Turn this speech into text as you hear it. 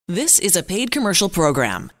This is a paid commercial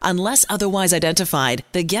program. Unless otherwise identified,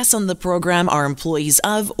 the guests on the program are employees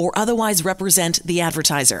of or otherwise represent the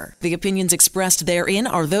advertiser. The opinions expressed therein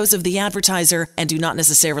are those of the advertiser and do not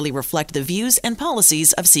necessarily reflect the views and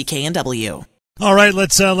policies of CKNW. All right,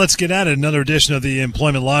 let's get at it. Another edition of the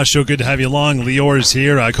Employment Law Show. Good to have you along. Lior is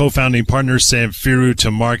here, co-founding partner Samfiru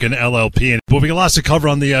Tamarkin LLP. And we got lots to cover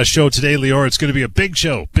on the show today, Lior. It's going to be a big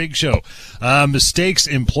show. Mistakes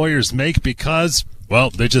employers make because, well,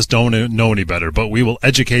 they just don't know any better. But we will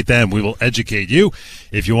educate them. We will educate you.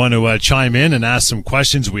 If you want to chime in and ask some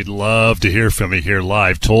questions, we'd love to hear from you here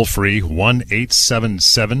live. Toll free,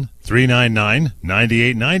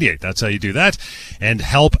 1-877-399-9898. That's how you do that. And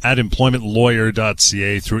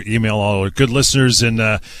help@employmentlawyer.ca through email. All our good listeners in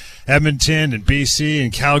Edmonton and BC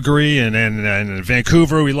and Calgary and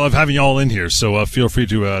Vancouver. We love having you all in here. So feel free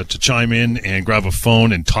to chime in and grab a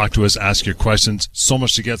phone and talk to us, ask your questions. So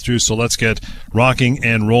much to get through. So let's get rocking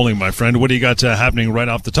and rolling, my friend. What do you got happening right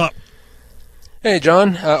off the top? Hey,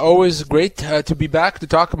 John. Always great to be back to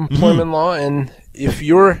talk employment law. And if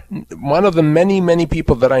you're one of the many, many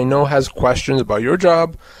people that I know has questions about your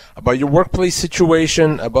job, about your workplace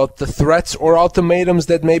situation, about the threats or ultimatums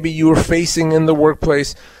that maybe you are facing in the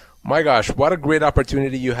workplace, my gosh, what a great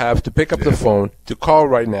opportunity you have to pick up the phone, to call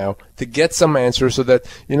right now, to get some answers so that,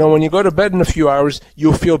 when you go to bed in a few hours,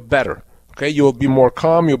 you'll feel better. Okay, you'll be more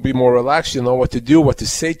calm, you'll be more relaxed, you'll know what to do, what to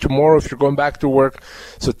say tomorrow if you're going back to work.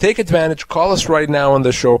 So take advantage, call us right now on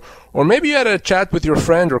the show. Or maybe you had a chat with your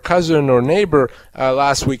friend or cousin or neighbor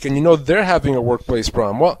last week and they're having a workplace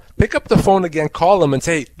problem. Well, pick up the phone again, call them and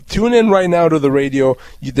say, tune in right now to the radio.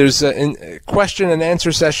 There's a question and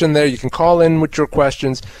answer session there. You can call in with your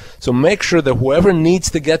questions. So make sure that whoever needs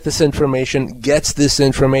to get this information gets this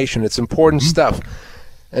information. It's important stuff.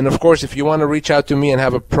 And, of course, if you want to reach out to me and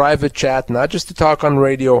have a private chat, not just to talk on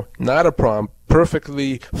radio, not a problem,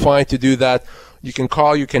 perfectly fine to do that. You can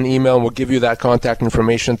call, you can email, and we'll give you that contact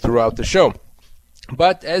information throughout the show.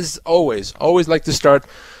 But, as always like to start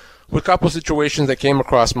with a couple situations that came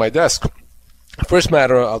across my desk. First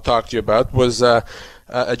matter I'll talk to you about was a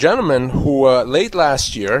gentleman who late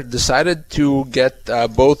last year decided to get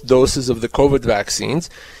both doses of the COVID vaccines.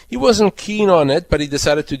 He wasn't keen on it, but he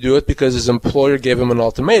decided to do it because his employer gave him an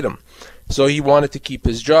ultimatum. So he wanted to keep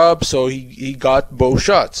his job, so he got both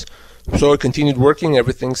shots. So he continued working,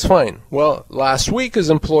 everything's fine. Well, last week his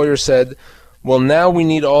employer said, well, now we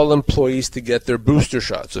need all employees to get their booster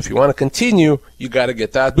shot. So if you want to continue, you got to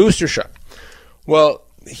get that booster shot. Well,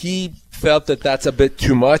 he felt that that's a bit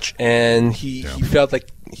too much, and he felt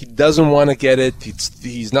like he doesn't want to get it.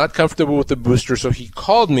 He's not comfortable with the booster, so he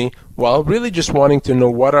called me, really just wanting to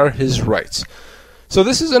know what are his rights. So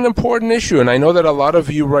this is an important issue, and I know that a lot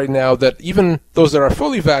of you right now, that even those that are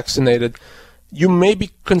fully vaccinated, you may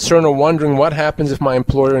be concerned or wondering what happens if my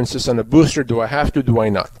employer insists on a booster. Do I have to? Do I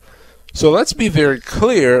not? So let's be very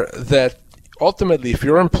clear that ultimately, if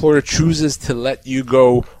your employer chooses to let you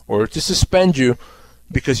go or to suspend you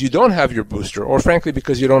because you don't have your booster, or frankly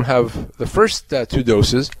because you don't have the first 2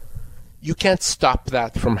 doses, you can't stop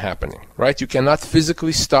that from happening, right? You cannot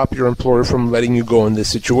physically stop your employer from letting you go in this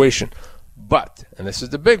situation. But, and this is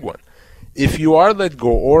the big one, if you are let go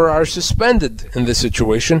or are suspended in this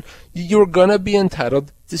situation, you're going to be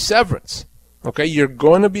entitled to severance. Okay, you're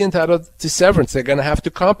going to be entitled to severance. They're going to have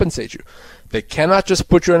to compensate you. They cannot just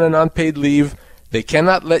put you on an unpaid leave. They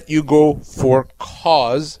cannot let you go for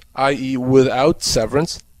cause, i.e. without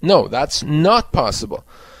severance. No, that's not possible.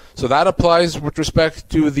 So that applies with respect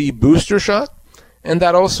to the booster shot, and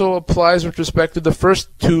that also applies with respect to the first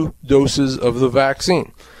 2 doses of the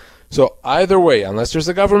vaccine. So either way, unless there's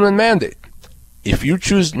a government mandate, if you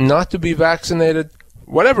choose not to be vaccinated,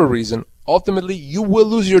 whatever reason, ultimately you will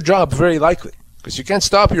lose your job very likely, because you can't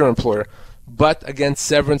stop your employer. But again,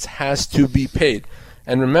 severance has to be paid.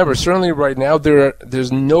 And remember, certainly right now,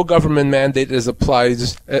 there's no government mandate as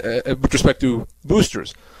applies with respect to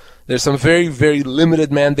boosters. There's some very, very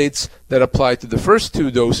limited mandates that apply to the first 2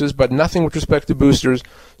 doses, but nothing with respect to boosters.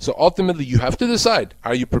 So ultimately, you have to decide,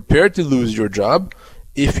 are you prepared to lose your job?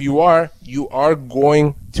 If you are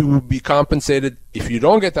going to be compensated. If you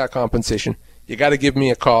don't get that compensation, you got to give me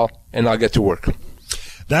a call, and I'll get to work.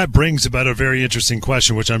 That brings about a very interesting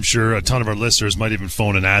question, which I'm sure a ton of our listeners might even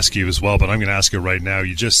phone and ask you as well, but I'm going to ask you right now.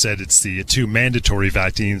 You just said it's the 2 mandatory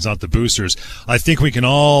vaccines, not the boosters. I think we can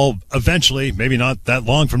all eventually, maybe not that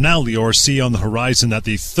long from now, Lior, see on the horizon that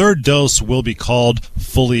the 3rd dose will be called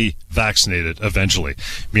fully vaccinated eventually,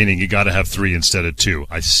 meaning you got to have 3 instead of 2.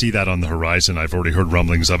 I see that on the horizon. I've already heard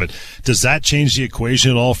rumblings of it. Does that change the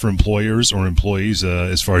equation at all for employers or employees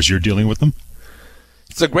as far as you're dealing with them?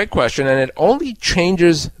 It's a great question, and it only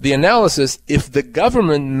changes the analysis if the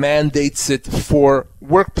government mandates it for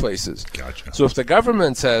workplaces. Gotcha. So if the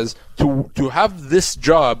government says to have this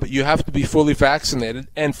job, you have to be fully vaccinated,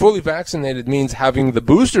 and fully vaccinated means having the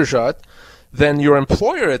booster shot, then your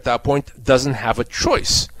employer at that point doesn't have a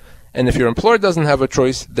choice. And if your employer doesn't have a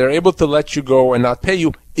choice, they're able to let you go and not pay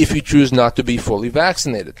you if you choose not to be fully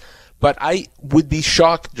vaccinated. But I would be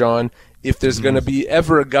shocked, John, if there's going to be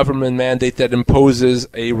ever a government mandate that imposes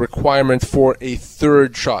a requirement for a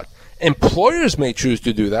third shot. Employers may choose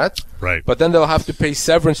to do that, right? But then they'll have to pay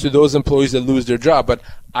severance to those employees that lose their job. But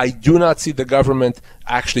I do not see the government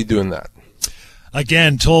actually doing that.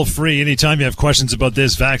 Again, toll free. Anytime you have questions about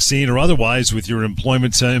this vaccine or otherwise with your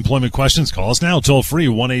employment questions, call us now. Toll free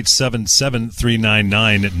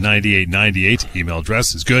 1-877-399-9898. Email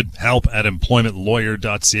address is good.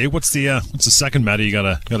 help@employmentlawyer.ca. What's the second matter you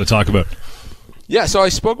gotta talk about? Yeah, so I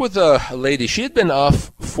spoke with a lady. She had been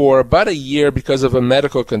off for about a year because of a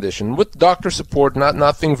medical condition with doctor support,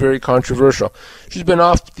 nothing very controversial. She's been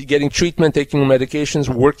off getting treatment, taking medications,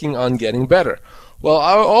 working on getting better. Well,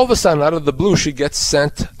 all of a sudden, out of the blue, she gets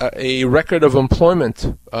sent a record of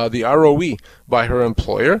employment, the ROE, by her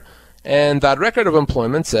employer, and that record of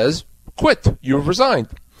employment says, quit, you've resigned.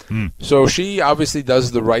 So she obviously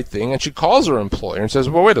does the right thing, and she calls her employer and says,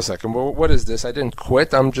 well, wait a second, well, what is this? I didn't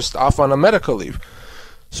quit, I'm just off on a medical leave.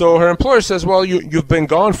 So her employer says, well, you've been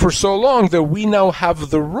gone for so long that we now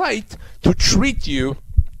have the right to treat you,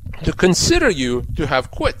 to consider you to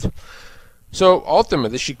have quit. So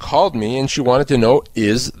ultimately, she called me and she wanted to know,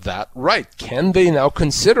 is that right? Can they now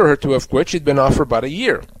consider her to have quit? She'd been off for about a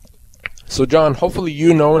year. So John, hopefully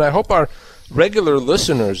you know, and I hope our regular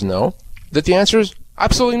listeners know, that the answer is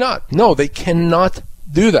absolutely not. No, they cannot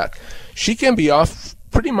do that. She can be off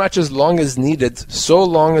pretty much as long as needed, so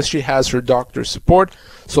long as she has her doctor's support,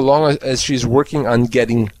 so long as she's working on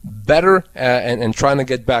getting better and trying to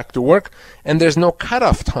get back to work, and there's no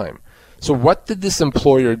cutoff time. So what did this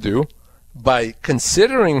employer do? By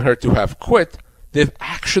considering her to have quit, they've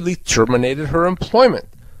actually terminated her employment.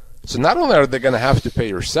 So not only are they going to have to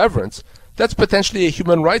pay her severance, that's potentially a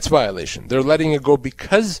human rights violation. They're letting it go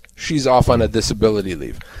because she's off on a disability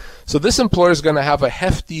leave. So this employer is going to have a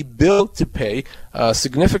hefty bill to pay,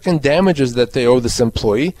 significant damages that they owe this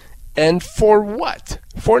employee, and for what?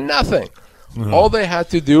 For nothing. All they had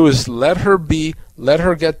to do is let her be, let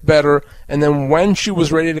her get better, and then when she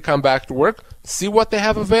was ready to come back to work, see what they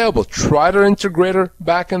have available. Try to integrate her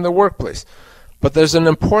back in the workplace. But there's an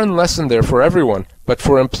important lesson there for everyone. But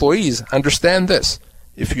for employees, understand this.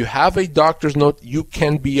 If you have a doctor's note, you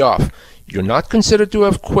can be off. You're not considered to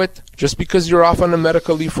have quit just because you're off on a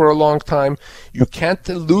medical leave for a long time. You can't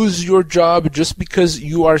lose your job just because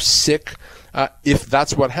you are sick. If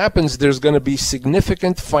that's what happens, there's going to be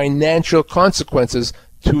significant financial consequences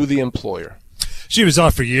to the employer. She was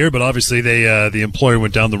off for a year, but obviously the employer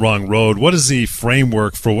went down the wrong road. What is the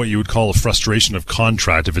framework for what you would call a frustration of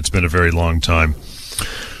contract if it's been a very long time?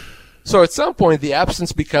 So at some point, the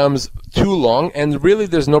absence becomes too long, and really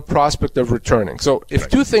there's no prospect of returning. So if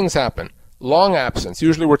two things happen, long absence,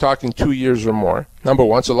 usually we're talking 2 years or more, number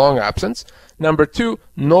one, so long absence. Number two,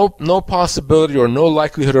 no possibility or no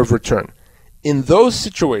likelihood of return. In those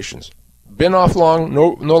situations, been off long,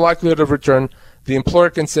 no likelihood of return, the employer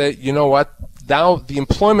can say, you know what, now the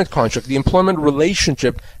employment contract, the employment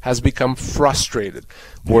relationship has become frustrated.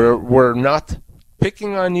 We're not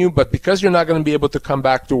picking on you, but because you're not going to be able to come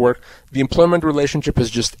back to work, the employment relationship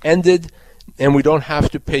has just ended, and we don't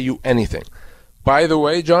have to pay you anything. By the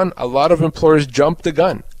way, John, a lot of employers jump the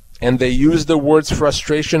gun, and they use the words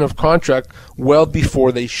frustration of contract well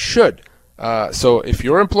before they should. So if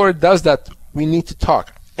your employer does that, we need to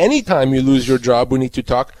talk. Anytime you lose your job, we need to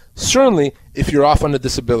talk. Certainly if you're off on a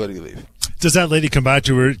disability leave. Does that lady come back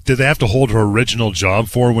to her? Did they have to hold her original job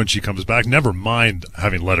for her when she comes back? Never mind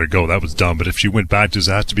having let her go. That was dumb. But if she went back, does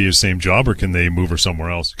it have to be her same job, or can they move her somewhere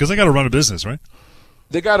else? Because they got to run a business, right?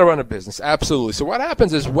 They got to run a business, absolutely. So what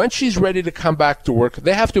happens is when she's ready to come back to work,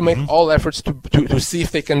 they have to make all efforts to see if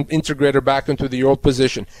they can integrate her back into the old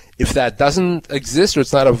position. If that doesn't exist or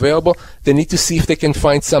it's not available, they need to see if they can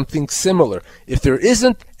find something similar. If there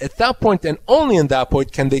isn't, at that point and only in that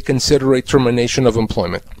point can they consider a termination of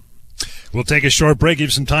employment. We'll take a short break, give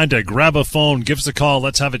you some time to grab a phone, give us a call,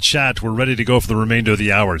 let's have a chat. We're ready to go for the remainder of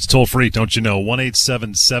the hour. It's toll free, don't you know,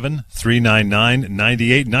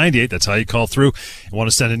 1-877-399-9898. That's how you call through. You want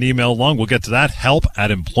to send an email along, we'll get to that,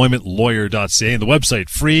 help@employmentlawyer.ca. And the website,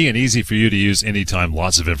 free and easy for you to use anytime,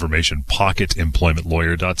 lots of information,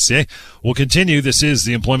 pocketemploymentlawyer.ca. We'll continue. This is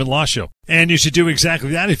the Employment Law Show. And you should do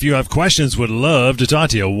exactly that. If you have questions, would love to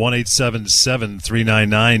talk to you.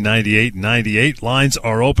 1-877-399-9898. Lines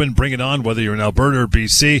are open. Bring it on, whether you're in Alberta or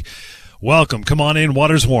BC. Welcome. Come on in.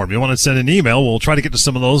 Water's warm. You want to send an email? We'll try to get to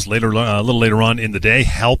some of those later, a little later on in the day.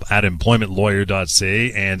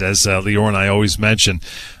 help@employmentlawyer.ca. And as Lior and I always mention,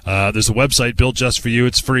 there's a website built just for you.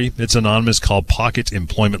 It's free. It's anonymous, called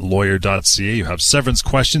pocketemploymentlawyer.ca. You have severance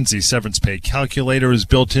questions. The severance pay calculator is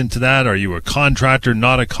built into that. Are you a contractor,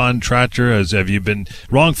 not a contractor? Have you been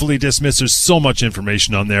wrongfully dismissed? There's so much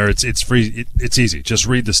information on there. It's free. It's easy. Just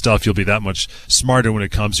read the stuff. You'll be that much smarter when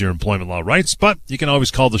it comes to your employment law rights. But you can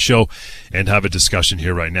always call the show and have a discussion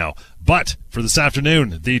here right now. But for this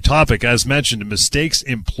afternoon, the topic, as mentioned, mistakes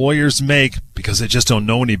employers make because they just don't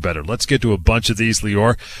know any better. Let's get to a bunch of these,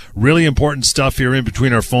 Lior. Really important stuff here in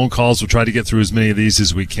between our phone calls. We'll try to get through as many of these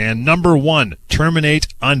as we can. Number one, terminate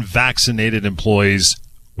unvaccinated employees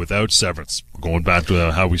without severance. Going back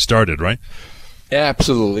to how we started, right?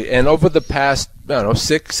 Absolutely. And over the past,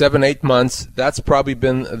 6, 7, 8 months, that's probably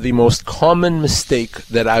been the most common mistake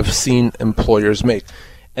that I've seen employers make.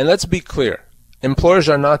 And let's be clear. Employers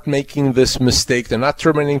are not making this mistake. They're not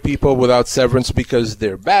terminating people without severance because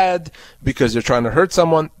they're bad, because they're trying to hurt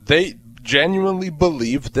someone. They genuinely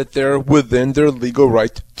believe that they're within their legal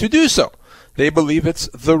right to do so. They believe it's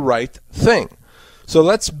the right thing. So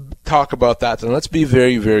let's talk about that, and let's be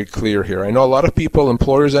very, very clear here. I know a lot of people,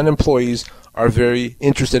 employers and employees, are very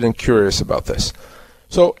interested and curious about this.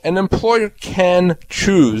 So an employer can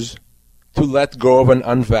choose to let go of an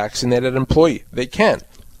unvaccinated employee. They can.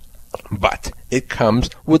 But it comes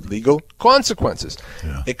with legal consequences.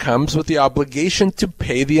 Yeah. It comes with the obligation to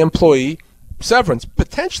pay the employee severance,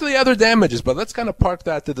 potentially other damages, but let's kind of park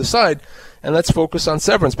that to the side and let's focus on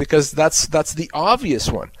severance because that's the obvious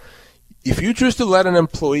one. If you choose to let an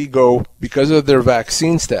employee go because of their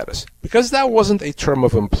vaccine status, because that wasn't a term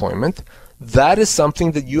of employment, that is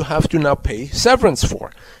something that you have to now pay severance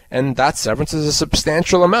for. And that severance is a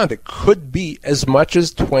substantial amount. It could be as much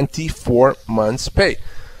as 24 months' pay.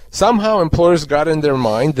 Somehow employers got in their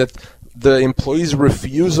mind that the employee's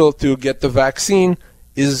refusal to get the vaccine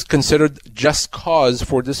is considered just cause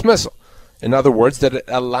for dismissal. In other words, that it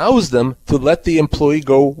allows them to let the employee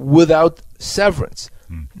go without severance.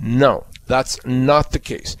 No, that's not the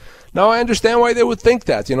case. Now, I understand why they would think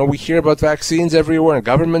that. We hear about vaccines everywhere, and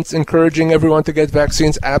government's encouraging everyone to get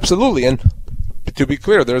vaccines. Absolutely. And to be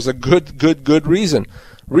clear, there's a good reason,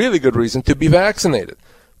 really good reason to be vaccinated.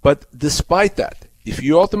 But despite that, if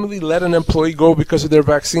you ultimately let an employee go because of their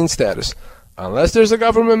vaccine status, unless there's a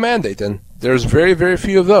government mandate, and there's very, very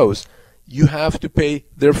few of those, you have to pay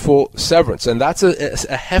their full severance. And that's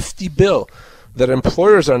a hefty bill that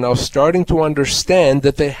employers are now starting to understand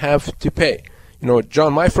that they have to pay.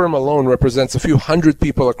 John, my firm alone represents a few hundred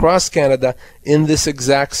people across Canada in this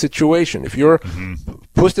exact situation. If you're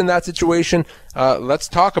put in that situation, let's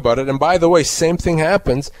talk about it. And by the way, same thing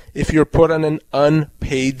happens if you're put on an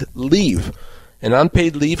unpaid leave. An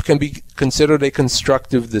unpaid leave can be considered a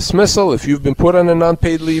constructive dismissal. If you've been put on an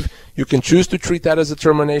unpaid leave, you can choose to treat that as a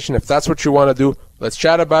termination. If that's what you want to do, let's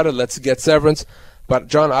chat about it. Let's get severance. But,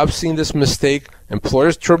 John, I've seen this mistake,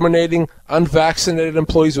 employers terminating unvaccinated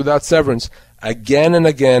employees without severance again and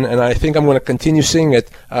again, and I think I'm going to continue seeing it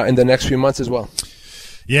in the next few months as well.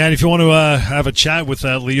 Yeah, and if you want to have a chat with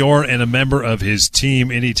Lior and a member of his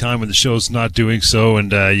team anytime when the show's not doing so,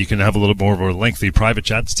 and you can have a little more of a lengthy private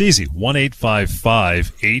chat, it's easy.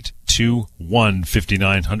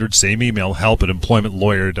 1-855-821-5900. Same email,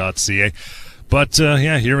 help@employmentlawyer.ca. But,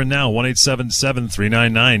 here and now,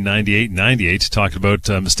 1-877-399-9898, talking about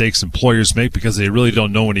mistakes employers make because they really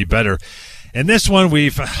don't know any better. And this one,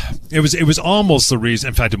 it was almost the reason,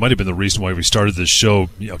 in fact, it might have been the reason why we started this show,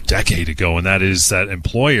 a decade ago, and that is that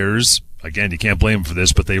employers, again, you can't blame them for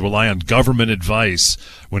this, but they rely on government advice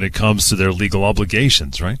when it comes to their legal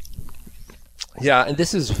obligations, right? Yeah, and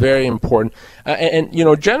this is very important. And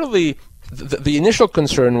generally, the initial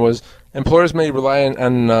concern was employers may rely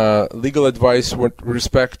on legal advice with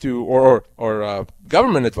respect to, or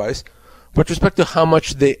government advice, with respect to how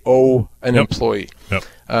much they owe an employee. Yep.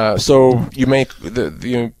 So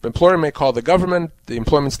the employer may call the government, the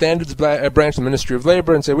Employment Standards Branch, the Ministry of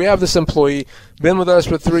Labor, and say, we have this employee, been with us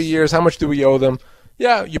for 3 years, how much do we owe them?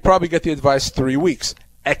 Yeah, you probably get the advice 3 weeks,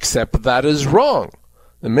 except that is wrong.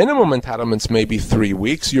 The minimum entitlements may be 3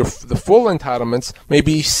 weeks, the full entitlements may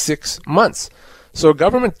be 6 months. So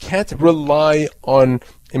government can't rely on,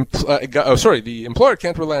 the employer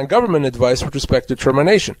can't rely on government advice with respect to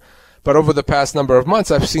termination. But over the past number of months,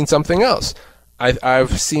 I've seen something else.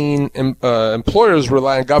 I've seen employers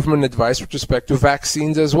rely on government advice with respect to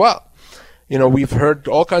vaccines as well. We've heard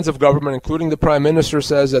all kinds of government, including the Prime Minister,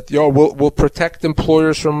 says that, we'll protect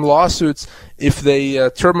employers from lawsuits if they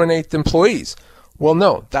terminate employees. Well,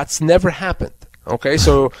 no, that's never happened. Okay,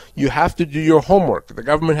 so you have to do your homework. The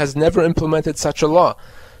government has never implemented such a law.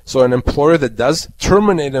 So an employer that does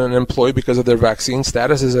terminate an employee because of their vaccine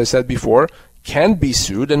status, as I said before, can be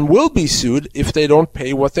sued and will be sued if they don't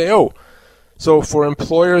pay what they owe. So for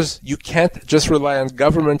employers, you can't just rely on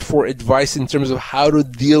government for advice in terms of how to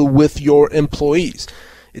deal with your employees.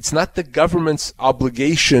 It's not the government's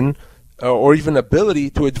obligation or even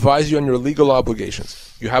ability to advise you on your legal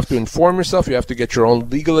obligations. You have to inform yourself, you have to get your own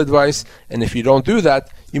legal advice, and if you don't do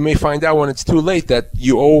that, you may find out when it's too late that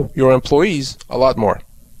you owe your employees a lot more.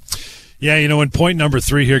 Yeah, and point number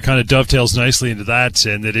 3 here kind of dovetails nicely into that,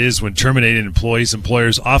 and it is when terminating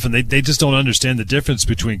employers often, they just don't understand the difference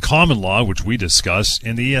between common law, which we discuss,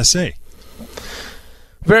 and the ESA.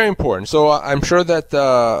 Very important. So I'm sure that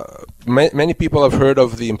many people have heard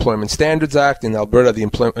of the Employment Standards Act in Alberta, the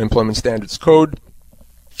Employment Standards Code.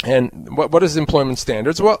 And what is employment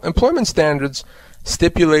standards? Well, employment standards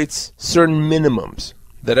stipulates certain minimums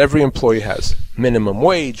that every employee has. Minimum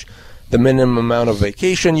wage, the minimum amount of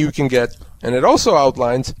vacation you can get, and it also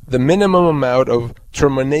outlines the minimum amount of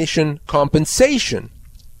termination compensation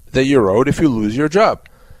that you're owed if you lose your job.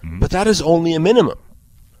 But that is only a minimum.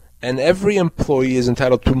 And every employee is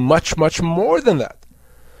entitled to much, much more than that.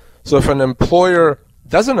 So if an employer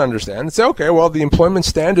doesn't understand, say, okay, well, the Employment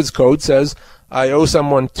Standards Code says I owe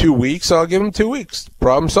someone 2 weeks, so I'll give them 2 weeks.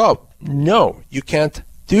 Problem solved. No, you can't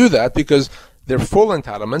do that because their full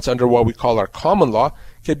entitlements under what we call our common law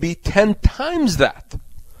could be 10 times that.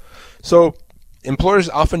 So employers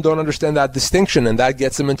often don't understand that distinction, and that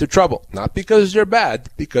gets them into trouble. Not because they're bad,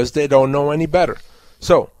 because they don't know any better.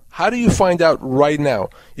 So how do you find out right now,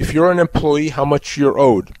 if you're an employee, how much you're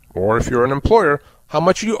owed? Or if you're an employer, how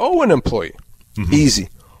much you owe an employee? Easy.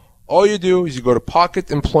 All you do is you go to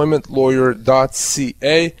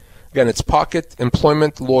pocketemploymentlawyer.ca. Again, it's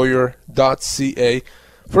pocketemploymentlawyer.ca.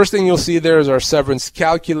 First thing you'll see there is our severance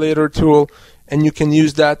calculator tool, and you can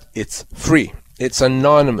use that. It's free. It's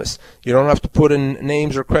anonymous. You don't have to put in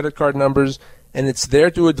names or credit card numbers, and it's there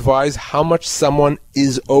to advise how much someone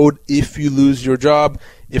is owed if you lose your job,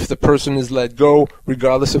 if the person is let go,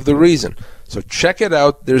 regardless of the reason. So check it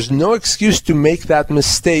out. There's no excuse to make that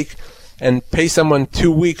mistake and pay someone 2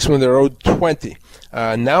 weeks when they're owed 20.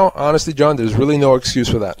 Now, honestly, John, there's really no excuse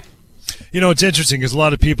for that. It's interesting because a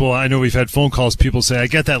lot of people, I know we've had phone calls, people say, I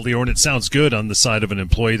get that, Lior, and it sounds good on the side of an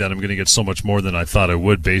employee that I'm going to get so much more than I thought I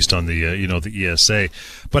would based on the, the ESA.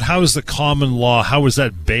 But how is the common law, how is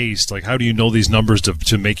that based? Like, how do you know these numbers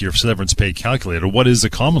to make your severance pay calculator? What is the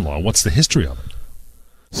common law? What's the history of it?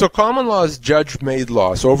 So common law is judge-made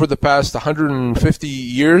law. So over the past 150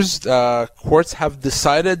 years, courts have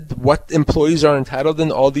decided what employees are entitled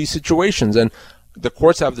in all these situations. And the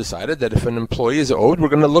courts have decided that if an employee is owed, we're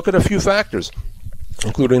going to look at a few factors,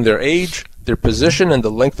 including their age, their position, and the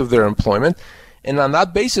length of their employment. And on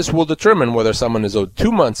that basis, we'll determine whether someone is owed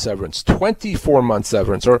 2 months severance, 24 months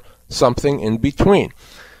severance, or something in between.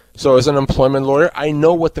 So as an employment lawyer, I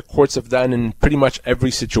know what the courts have done in pretty much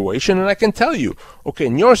every situation, and I can tell you, okay,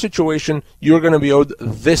 in your situation, you're going to be owed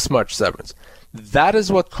this much severance. That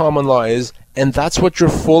is what common law is, and that's what your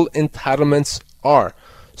full entitlements are.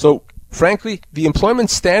 So, frankly, the Employment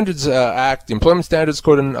Standards Act, the Employment Standards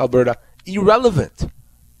Code in Alberta, irrelevant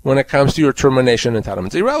when it comes to your termination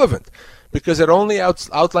entitlements. Irrelevant, because it only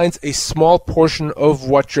outlines a small portion of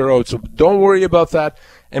what you're owed. So don't worry about that.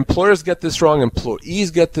 Employers get this wrong, employees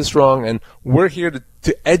get this wrong, and we're here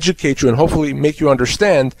to educate you and hopefully make you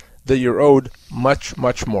understand that you're owed much,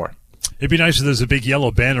 much more. It'd be nice if there's a big yellow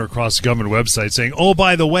banner across the government website saying, oh,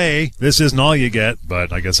 by the way, this isn't all you get,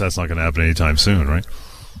 but I guess that's not going to happen anytime soon, right?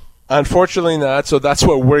 Unfortunately not, so that's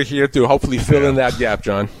what we're here to hopefully fill in that gap,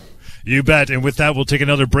 John. You bet. And with that, we'll take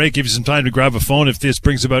another break, give you some time to grab a phone. If this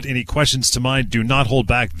brings about any questions to mind, do not hold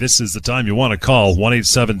back. This is the time you want to call.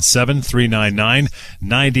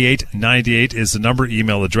 1-877-399-9898 is the number,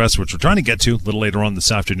 email address, which we're trying to get to a little later on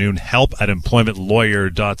this afternoon,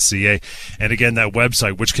 help@employmentlawyer.ca. And again, that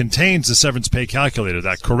website, which contains the severance pay calculator,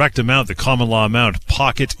 that correct amount, the common law amount,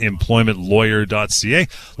 pocketemploymentlawyer.ca.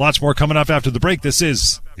 Lots more coming up after the break. This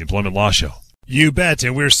is the Employment Law Show. You bet,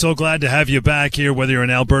 and we're so glad to have you back here, whether you're in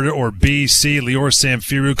Alberta or BC. Lior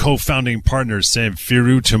Samfiru, co-founding partners,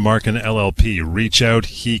 Samfiru Tumarkin LLP. Reach out.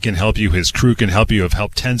 He can help you. His crew can help you. Have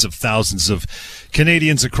helped tens of thousands of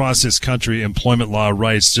Canadians across this country, employment law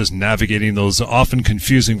rights, just navigating those often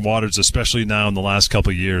confusing waters, especially now in the last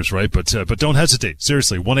couple of years, right? But don't hesitate.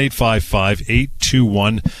 Seriously,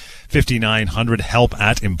 1-855-821 5900,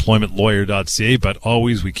 help@employmentlawyer.ca. But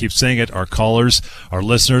always, we keep saying it, our callers, our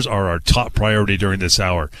listeners are our top priority during this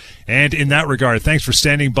hour. And in that regard, thanks for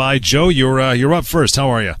standing by. Joe, you're up first. How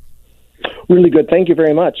are you? Really good. Thank you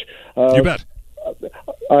very much. You bet.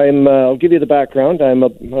 I'll give you the background. I'm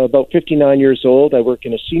about 59 years old. I work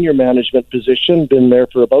in a senior management position, been there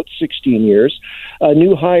for about 16 years. A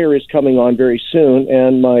new hire is coming on very soon,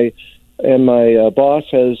 and my boss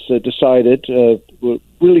has decided,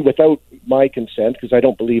 really without my consent, because I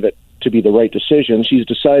don't believe it to be the right decision, she's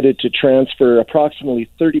decided to transfer approximately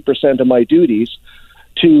 30% of my duties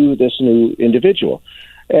to this new individual.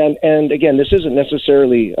 And again, this isn't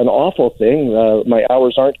necessarily an awful thing. My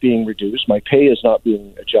hours aren't being reduced. My pay is not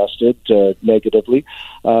being adjusted negatively.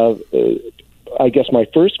 I guess my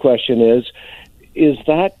first question is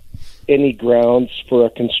that any grounds for a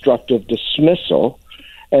constructive dismissal?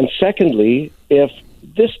 And secondly, if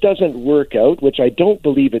this doesn't work out, which I don't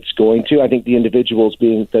believe it's going to, I think the individuals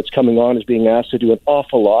that's coming on is being asked to do an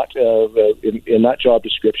awful lot in that job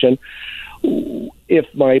description. If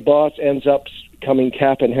my boss ends up coming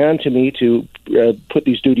cap in hand to me to put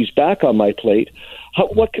these duties back on my plate,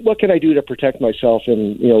 what can I do to protect myself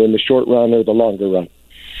in the short run or the longer run?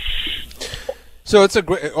 So it's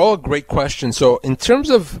all a great question. So in terms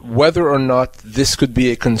of whether or not this could be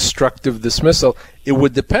a constructive dismissal, it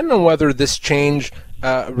would depend on whether this change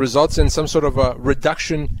results in some sort of a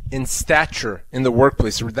reduction in stature in the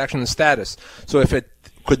workplace, a reduction in status. So if it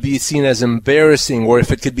could be seen as embarrassing, or if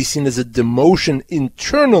it could be seen as a demotion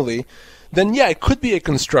internally, then yeah, it could be a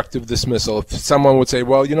constructive dismissal. If someone would say,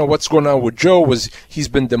 well, what's going on with Joe he's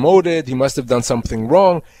been demoted, he must have done something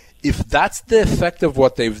wrong. If that's the effect of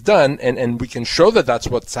what they've done, and we can show that that's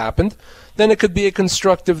what's happened, then it could be a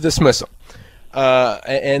constructive dismissal.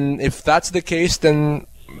 And if that's the case, then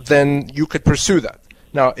you could pursue that.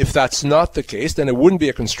 Now, if that's not the case, then it wouldn't be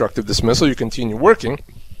a constructive dismissal. You continue working.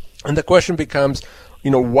 And the question becomes,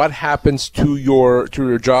 what happens to your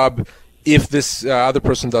job if this other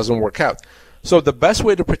person doesn't work out? So the best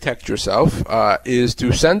way to protect yourself is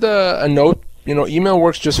to send a note. Email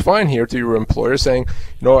works just fine here to your employer saying,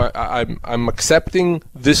 I'm accepting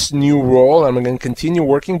this new role. I'm going to continue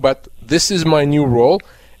working, but this is my new role,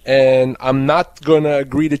 and I'm not going to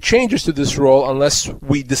agree to changes to this role unless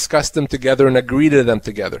we discuss them together and agree to them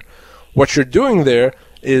together. What you're doing there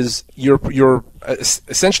is you're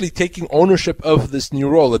essentially taking ownership of this new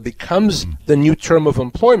role. It becomes the new term of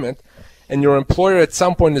employment, and your employer at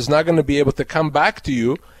some point is not going to be able to come back to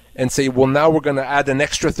you and say, well, now we're going to add an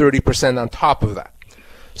extra 30% on top of that.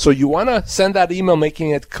 So you want to send that email making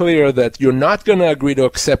it clear that you're not going to agree to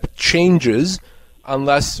accept changes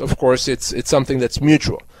unless, of course, it's something that's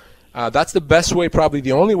mutual. That's the best way, probably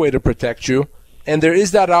the only way to protect you. And there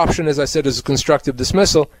is that option, as I said, as a constructive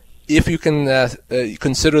dismissal, if you can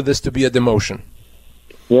consider this to be a demotion.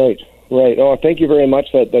 Right. Oh, thank you very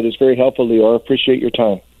much. That is very helpful, Lior. Appreciate your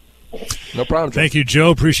time. No problem. Thank you,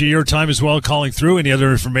 Joe. Appreciate your time as well calling through. Any other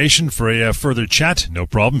information for a further chat? No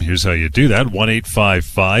problem. Here's how you do that.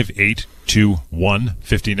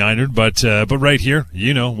 1-855-821-5900. But right here,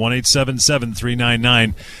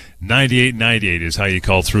 1-877-399-9898 is how you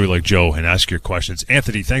call through like Joe and ask your questions.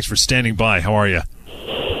 Anthony, thanks for standing by. How are you?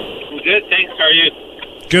 Good, thanks. How are you?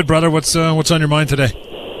 Good, brother. What's on your mind today?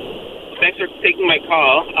 Thanks for taking my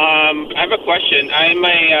call. I have a question. I'm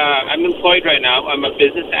employed right now. I'm a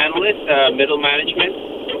business analyst, middle management,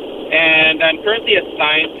 and I'm currently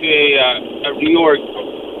assigned to a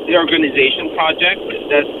reorganization project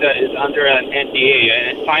that is under an NDA.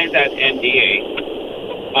 And I signed that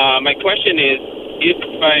NDA. My question is, if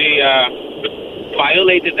I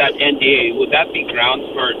violated that NDA, would that be grounds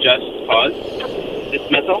for just cause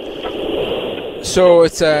dismissal? So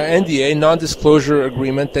it's an NDA, non-disclosure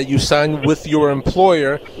agreement, that you sign with your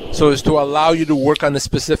employer so as to allow you to work on a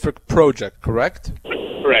specific project, correct?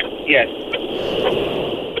 Correct, yes.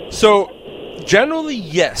 So generally,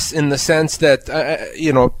 yes, in the sense that,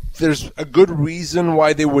 there's a good reason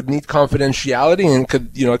why they would need confidentiality, and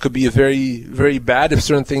it could be very, very bad if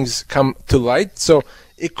certain things come to light. So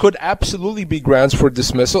it could absolutely be grounds for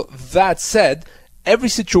dismissal. That said, every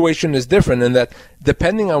situation is different in that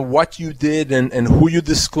depending on what you did and who you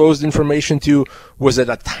disclosed information to, was it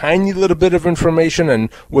a tiny little bit of information,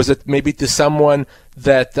 and was it maybe to someone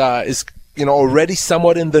that is already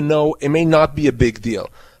somewhat in the know, it may not be a big deal.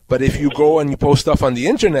 But if you go and you post stuff on the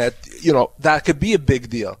internet, that could be a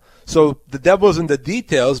big deal. So the devil's in the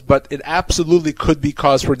details, but it absolutely could be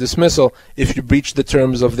cause for dismissal if you breach the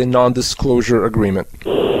terms of the non-disclosure agreement.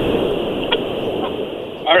 All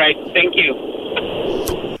right, thank you.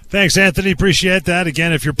 Thanks, Anthony. Appreciate that.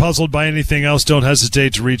 Again, if you're puzzled by anything else, don't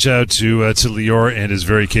hesitate to reach out to Lior and his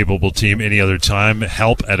very capable team any other time.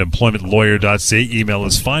 help@employmentlawyer.ca. Email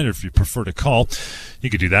is fine, or if you prefer to call, you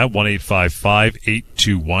could do that,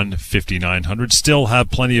 1-855-821-5900. Still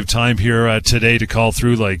have plenty of time here today to call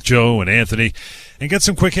through like Joe and Anthony and get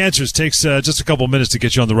some quick answers. Takes just a couple minutes to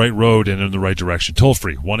get you on the right road and in the right direction. Toll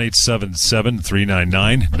free,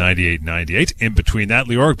 1-877-399-9898. In between that,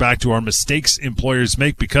 Lior, back to our mistakes employers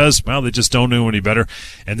make because, well, they just don't know any better.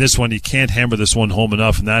 And this one, you can't hammer this one home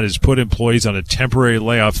enough, and that is put employees on a temporary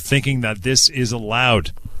layoff thinking that this is allowed.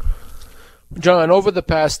 John, over the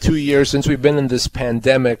past 2 years since we've been in this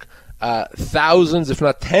pandemic, thousands, if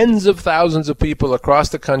not tens of thousands of people across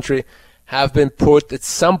the country have been put at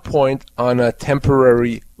some point on a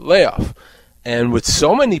temporary layoff. And with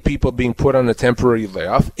so many people being put on a temporary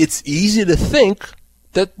layoff, it's easy to think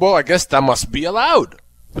that, well, I guess that must be allowed.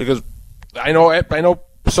 Because I know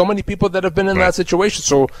so many people that have been in that situation,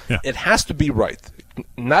 so it has to be right.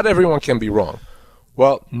 Not everyone can be wrong.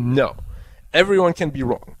 Well, no. Everyone can be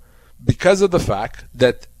wrong. Because of the fact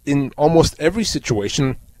that in almost every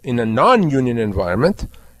situation in a non-union environment,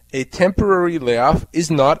 a temporary layoff is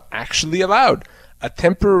not actually allowed. A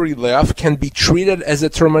temporary layoff can be treated as a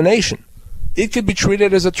termination. It could be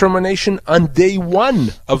treated as a termination on day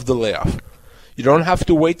one of the layoff. You don't have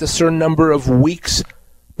to wait a certain number of weeks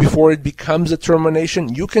before it becomes a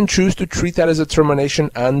termination. You can choose to treat that as a termination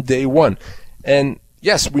on day one. And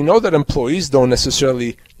yes, we know that employees don't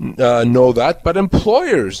necessarily know that, but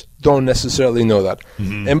employers don't necessarily know that.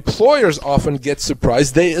 Mm-hmm. Employers often get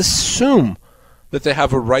surprised. They assume that they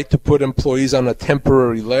have a right to put employees on a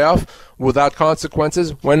temporary layoff without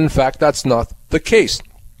consequences, when in fact that's not the case.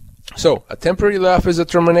 So a temporary layoff is a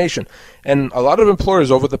termination. And a lot of employers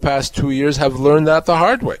over the past 2 years have learned that the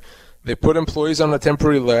hard way. They put employees on a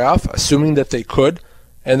temporary layoff, assuming that they could,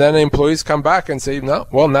 and then the employees come back and say, no,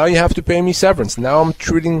 well, now you have to pay me severance. Now I'm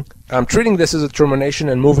treating this as a termination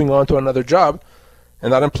and moving on to another job,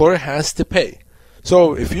 and that employer has to pay.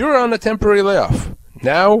 So if you're on a temporary layoff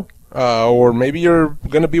now, or maybe you're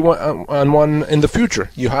going to be on one in the future,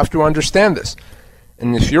 you have to understand this.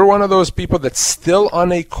 And if you're one of those people that's still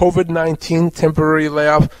on a COVID-19 temporary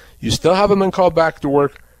layoff, you still haven't been called back to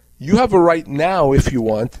work, you have a right now, if you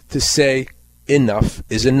want, to say enough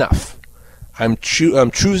is enough. I'm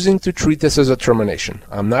choosing to treat this as a termination.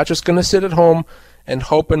 I'm not just going to sit at home and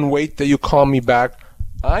hope and wait that you call me back.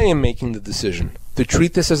 I am making the decision to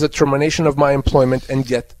treat this as a termination of my employment and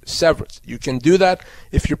get severance. You can do that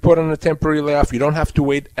if you're put on a temporary layoff. You don't have to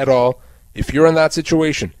wait at all. If you're in that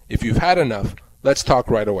situation, if you've had enough, let's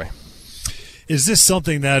talk right away. Is this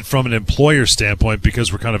something that, from an employer standpoint,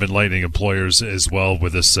 because we're kind of enlightening employers as well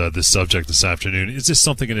with this subject this afternoon, is this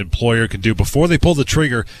something an employer can do before they pull the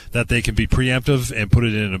trigger, that they can be preemptive and put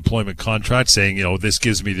it in an employment contract saying, this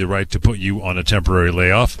gives me the right to put you on a temporary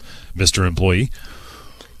layoff, Mr. Employee?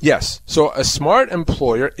 Yes. So a smart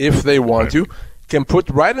employer, if they want to, can put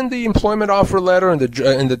right in the employment offer letter and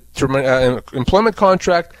the employment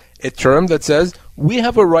contract a term that says, we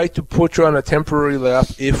have a right to put you on a temporary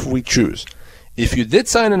layoff if we choose. If you did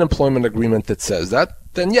sign an employment agreement that says that,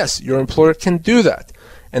 then yes, your employer can do that.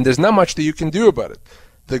 And there's not much that you can do about it.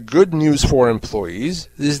 The good news for employees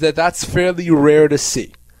is that that's fairly rare to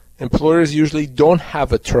see. Employers usually don't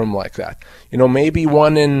have a term like that. Maybe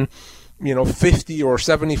one in 50 or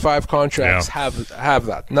 75 contracts have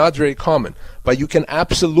that. Not very common. But you can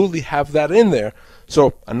absolutely have that in there.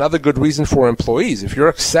 So another good reason for employees, if you're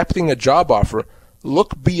accepting a job offer,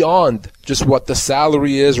 look beyond just what the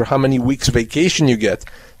salary is or how many weeks vacation you get.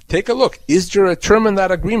 Take a look. Is there a term in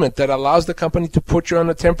that agreement that allows the company to put you on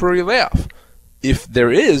a temporary layoff? If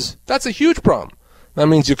there is, that's a huge problem. That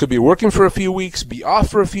means you could be working for a few weeks, be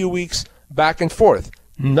off for a few weeks, back and forth.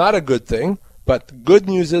 Not a good thing. But good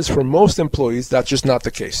news is, for most employees, that's just not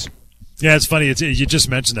the case. Yeah, it's funny. You just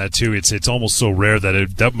mentioned that too. It's almost so rare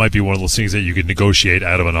that that might be one of those things that you could negotiate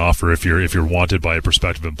out of an offer if you're wanted by a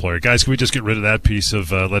prospective employer. Guys, can we just get rid of that piece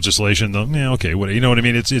of legislation? Yeah, okay. You know what I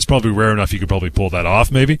mean? It's probably rare enough you could probably pull that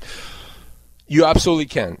off. Maybe you absolutely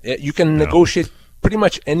can. You can negotiate pretty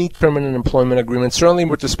much any permanent employment agreement. Certainly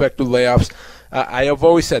with respect to layoffs. I have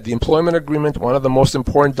always said the employment agreement, one of the most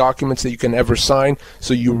important documents that you can ever sign,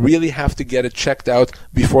 so you really have to get it checked out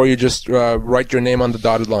before you just write your name on the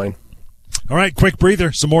dotted line. All right, quick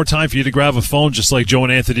breather. Some more time for you to grab a phone, just like Joe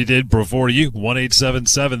and Anthony did before you.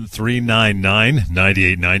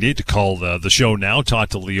 1-877-399-9898 to call the show now. Talk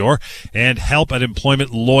to Lior. And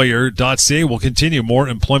help@employmentlawyer.ca. We'll continue. More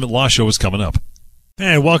Employment Law Show is coming up.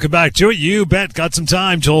 And welcome back to it. You bet. Got some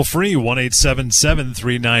time. Toll free,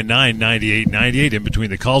 1-877-399-9898. In between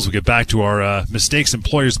the calls, we'll get back to our mistakes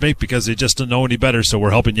employers make because they just don't know any better. So we're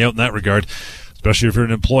helping you out in that regard, especially if you're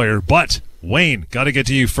an employer. But, Wayne, got to get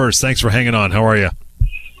to you first. Thanks for hanging on. How are you?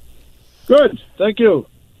 Good. Thank you.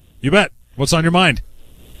 You bet. What's on your mind?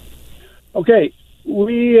 Okay.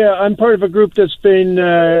 I'm part of a group that's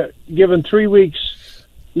been given 3 weeks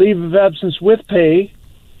leave of absence with pay.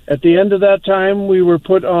 At the end of that time, we were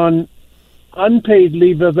put on unpaid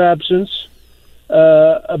leave of absence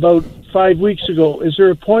about 5 weeks ago. Is there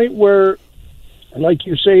a point where, like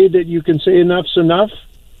you say, that you can say enough's enough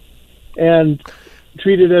and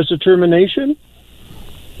treat it as a termination?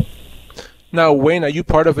 Now, Wayne, are you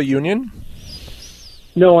part of a union?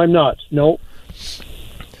 No, I'm not. No.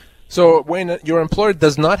 So, Wayne, your employer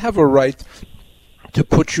does not have a right to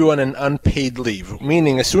put you on an unpaid leave,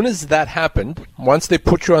 meaning as soon as that happened, once they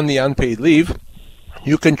put you on the unpaid leave,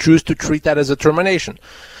 you can choose to treat that as a termination.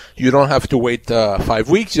 You don't have to wait 5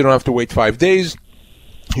 weeks. You don't have to wait 5 days.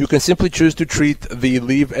 You can simply choose to treat the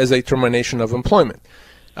leave as a termination of employment.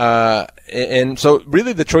 And so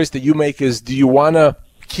really the choice that you make is, do you want to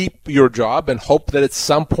keep your job and hope that at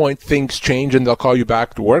some point things change and they'll call you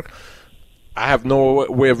back to work? I have no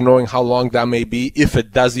way of knowing how long that may be, if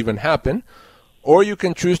it does even happen. Or you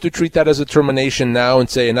can choose to treat that as a termination now and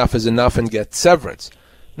say enough is enough and get severance.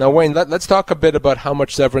 Now, Wayne, let's talk a bit about how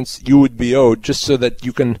much severance you would be owed, just so that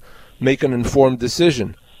you can make an informed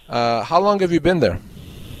decision. How long have you been there?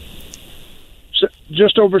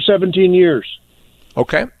 Just over 17 years.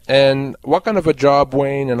 Okay. And what kind of a job,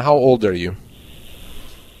 Wayne, and how old are you?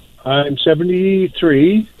 I'm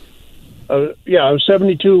 73. I was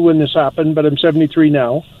 72 when this happened, but I'm 73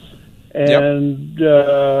 now. And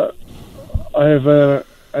I have a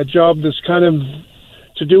job that's kind of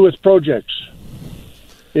to do with projects.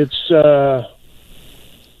 It's, I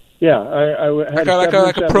had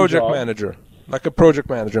like a project manager. Like a project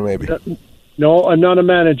manager, maybe. No, I'm not a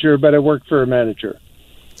manager, but I work for a manager.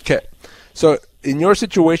 Okay. So in your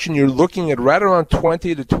situation, you're looking at right around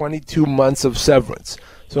 20 to 22 months of severance.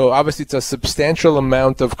 So obviously it's a substantial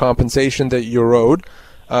amount of compensation that you're owed.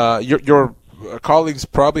 Your colleagues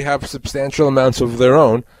probably have substantial amounts of their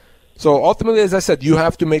own. So ultimately, as I said, you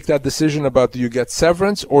have to make that decision about, do you get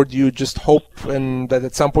severance or do you just hope that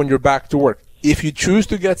at some point you're back to work? If you choose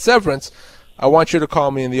to get severance, I want you to call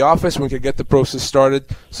me in the office. We can get the process started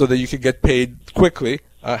so that you can get paid quickly.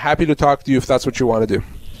 Happy to talk to you if that's what you want to do.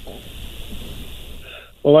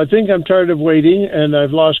 Well, I think I'm tired of waiting, and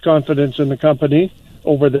I've lost confidence in the company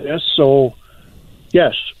over this. So,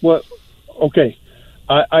 yes. Well, okay.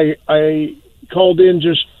 I called in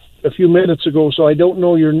just a few minutes ago, so I don't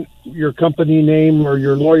know your company name or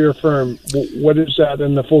your lawyer firm. What is that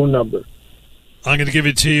and the phone number? I'm going to give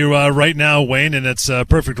it to you right now, Wayne, and it's a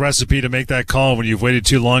perfect recipe to make that call when you've waited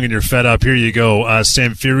too long and you're fed up. Here you go.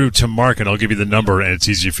 Samfiru Tamarkin. I'll give you the number, and it's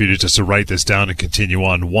easy for you just to write this down and continue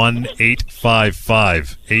on.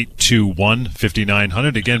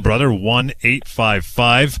 1-855-821-5900. Again, brother,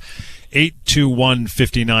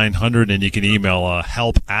 1-855-821-5900, and you can email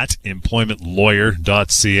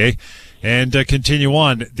help@employmentlawyer.ca. And continue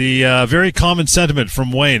on. The very common sentiment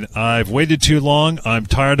from Wayne: I've waited too long. I'm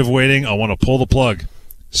tired of waiting. I want to pull the plug.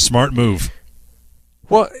 Smart move.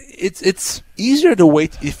 Well, it's easier to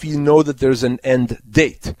wait if you know that there's an end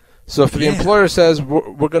date. So if the employer says,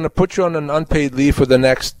 we're going to put you on an unpaid leave for the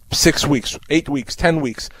next 6 weeks, 8 weeks, 10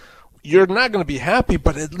 weeks, you're not going to be happy,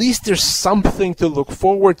 but at least there's something to look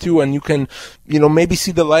forward to, and you can, maybe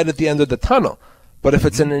see the light at the end of the tunnel. But if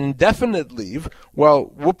it's an indefinite leave,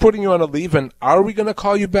 well, we're putting you on a leave, and are we going to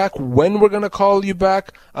call you back? When we're going to call you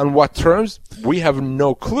back? On what terms? We have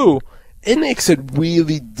no clue. It makes it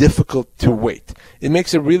really difficult to wait. It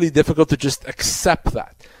makes it really difficult to just accept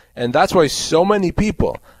that. And that's why so many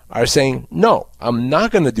people are saying, no, I'm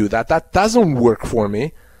not going to do that. That doesn't work for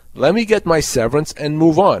me. Let me get my severance and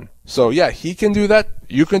move on. So, yeah, he can do that.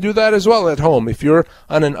 You can do that as well at home. If you're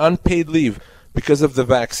on an unpaid leave because of the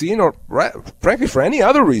vaccine or, frankly, for any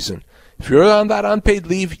other reason, if you're on that unpaid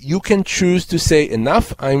leave, you can choose to say,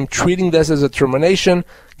 enough, I'm treating this as a termination,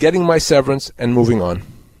 getting my severance, and moving on.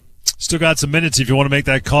 Still got some minutes if you want to make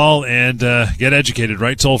that call and get educated,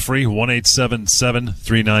 right? Toll free,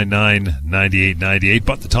 1-877-399-9898.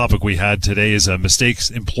 But the topic we had today is mistakes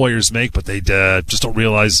employers make, but they just don't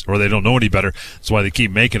realize, or they don't know any better. That's why they keep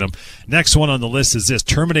making them. Next one on the list is this: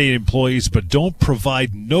 terminate employees, but don't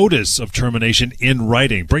provide notice of termination in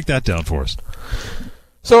writing. Break that down for us.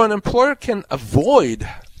 So an employer can avoid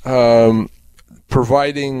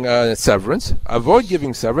providing severance, avoid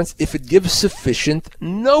giving severance if it gives sufficient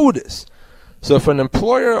notice. So if an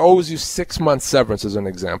employer owes you 6 months severance, as an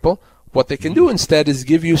example, what they can do instead is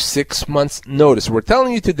give you 6 months notice. We're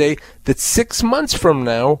telling you today that 6 months from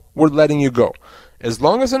now, we're letting you go. As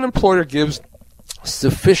long as an employer gives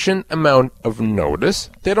sufficient amount of notice,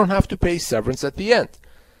 they don't have to pay severance at the end.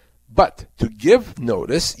 But to give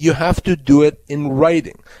notice, you have to do it in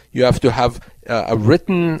writing. You have to have a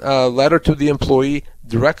written letter to the employee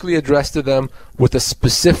directly addressed to them with a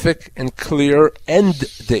specific and clear end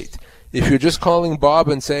date. If you're just calling Bob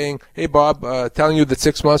and saying, hey, Bob, telling you that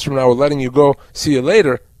 6 months from now we're letting you go, see you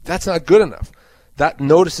later, that's not good enough. That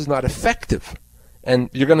notice is not effective, and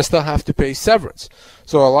you're going to still have to pay severance.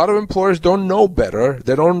 So a lot of employers don't know better.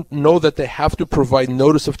 They don't know that they have to provide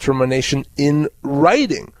notice of termination in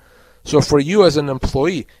writing. So for you as an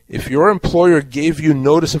employee, if your employer gave you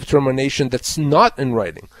notice of termination that's not in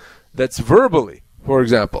writing, that's verbally, for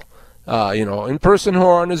example, in person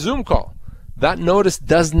or on a Zoom call, that notice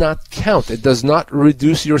does not count. It does not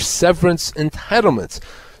reduce your severance entitlements.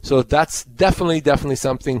 So that's definitely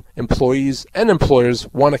something employees and employers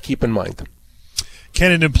want to keep in mind.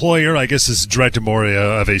 Can an employer, I guess this is directed more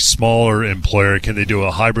of a smaller employer, can they do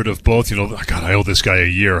a hybrid of both? God, I owe this guy a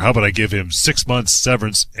year. How about I give him 6 months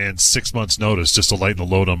severance and 6 months notice just to lighten the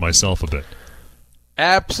load on myself a bit?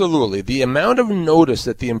 Absolutely. The amount of notice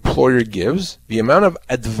that the employer gives, the amount of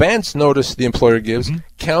advance notice the employer gives,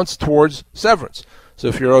 counts towards severance. So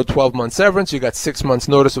if you're owed 12 months severance, you got 6 months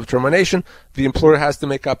notice of termination, the employer has to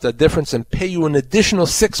make up that difference and pay you an additional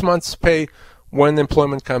 6 months pay when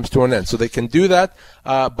employment comes to an end. So they can do that,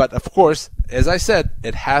 but of course, as I said,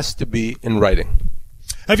 it has to be in writing.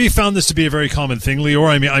 Have you found this to be a very common thing, Lior?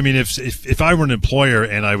 I mean, if I were an employer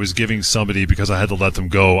and I was giving somebody because I had to let them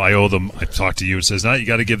go, I owe them. I talk to you. It says, "Now you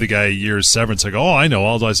got to give the guy a year's severance." I go, "Oh, I know.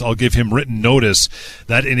 I'll give him written notice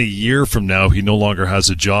that in a year from now he no longer has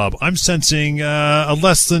a job." I'm sensing a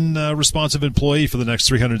less than responsive employee for the next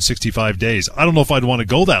 365 days. I don't know if I'd want to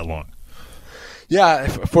go that long. Yeah,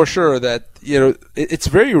 for sure. That it's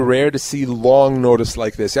very rare to see long notice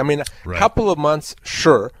like this. I mean, a couple of months,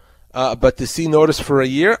 sure. But to see notice for a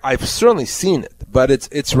year, I've certainly seen it, but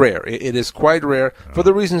it's rare. It is quite rare for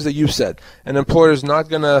the reasons that you said. An employer is not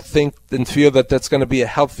going to think and feel that that's going to be a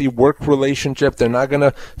healthy work relationship. They're not going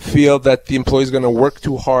to feel that the employee is going to work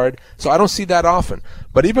too hard. So I don't see that often.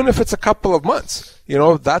 But even if it's a couple of months,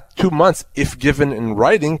 that 2 months, if given in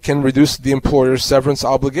writing, can reduce the employer's severance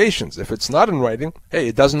obligations. If it's not in writing, hey,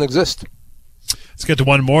 it doesn't exist. Let's get to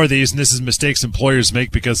one more of these, and this is mistakes employers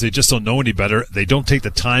make because they just don't know any better. They don't take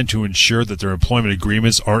the time to ensure that their employment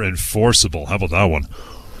agreements are enforceable. How about that one?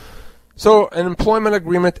 So an employment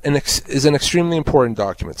agreement is an extremely important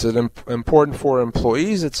document. It's important for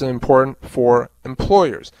employees. It's important for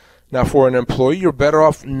employers. Now, for an employee, you're better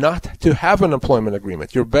off not to have an employment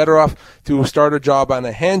agreement. You're better off to start a job on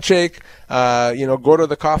a handshake, go to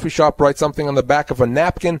the coffee shop, write something on the back of a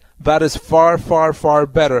napkin. That is far, far, far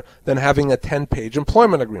better than having a 10-page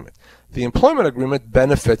employment agreement. The employment agreement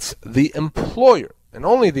benefits the employer and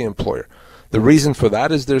only the employer. The reason for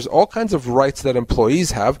that is there's all kinds of rights that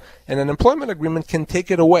employees have, and an employment agreement can take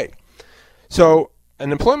it away. So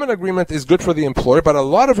an employment agreement is good for the employer, but a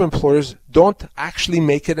lot of employers don't actually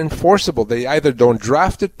make it enforceable. They either don't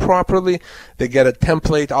draft it properly, they get a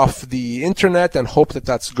template off the internet and hope that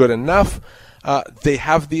that's good enough. They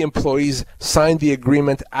have the employees sign the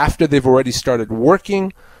agreement after they've already started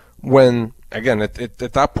working, when, again, at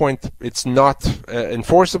that point, it's not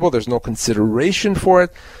enforceable. There's no consideration for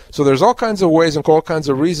it. So there's all kinds of ways and all kinds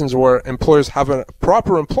of reasons where employers have a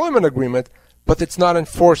proper employment agreement, but it's not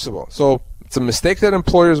enforceable. So it's a mistake that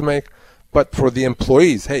employers make, but for the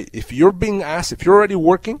employees, hey, if you're being asked, if you're already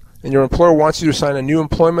working and your employer wants you to sign a new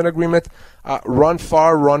employment agreement, run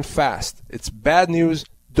far, run fast. It's bad news.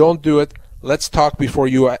 Don't do it. Let's talk before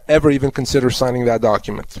you ever even consider signing that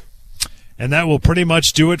document. And that will pretty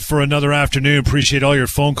much do it for another afternoon. Appreciate all your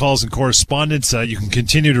phone calls and correspondence. You can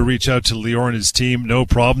continue to reach out to Lior and his team. No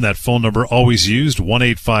problem. That phone number always used,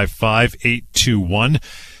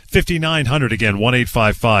 1-855-821-5900. Again,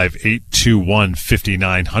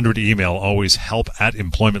 1-855-821-5900. Email always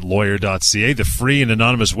help@employmentlawyer.ca. The free and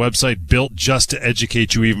anonymous website built just to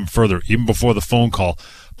educate you even further, even before the phone call.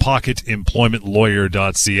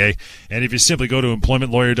 pocketemploymentlawyer.ca. And if you simply go to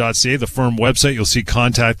employmentlawyer.ca, the firm website, you'll see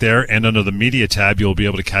contact there, and under the media tab, you'll be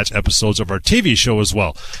able to catch episodes of our TV show as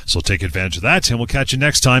well. So take advantage of that, and we'll catch you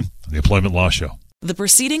next time on the Employment Law Show. The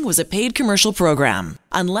proceeding was a paid commercial program.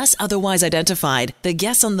 Unless otherwise identified, the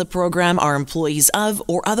guests on the program are employees of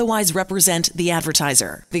or otherwise represent the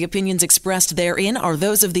advertiser. The opinions expressed therein are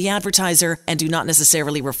those of the advertiser and do not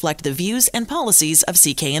necessarily reflect the views and policies of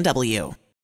CK&W.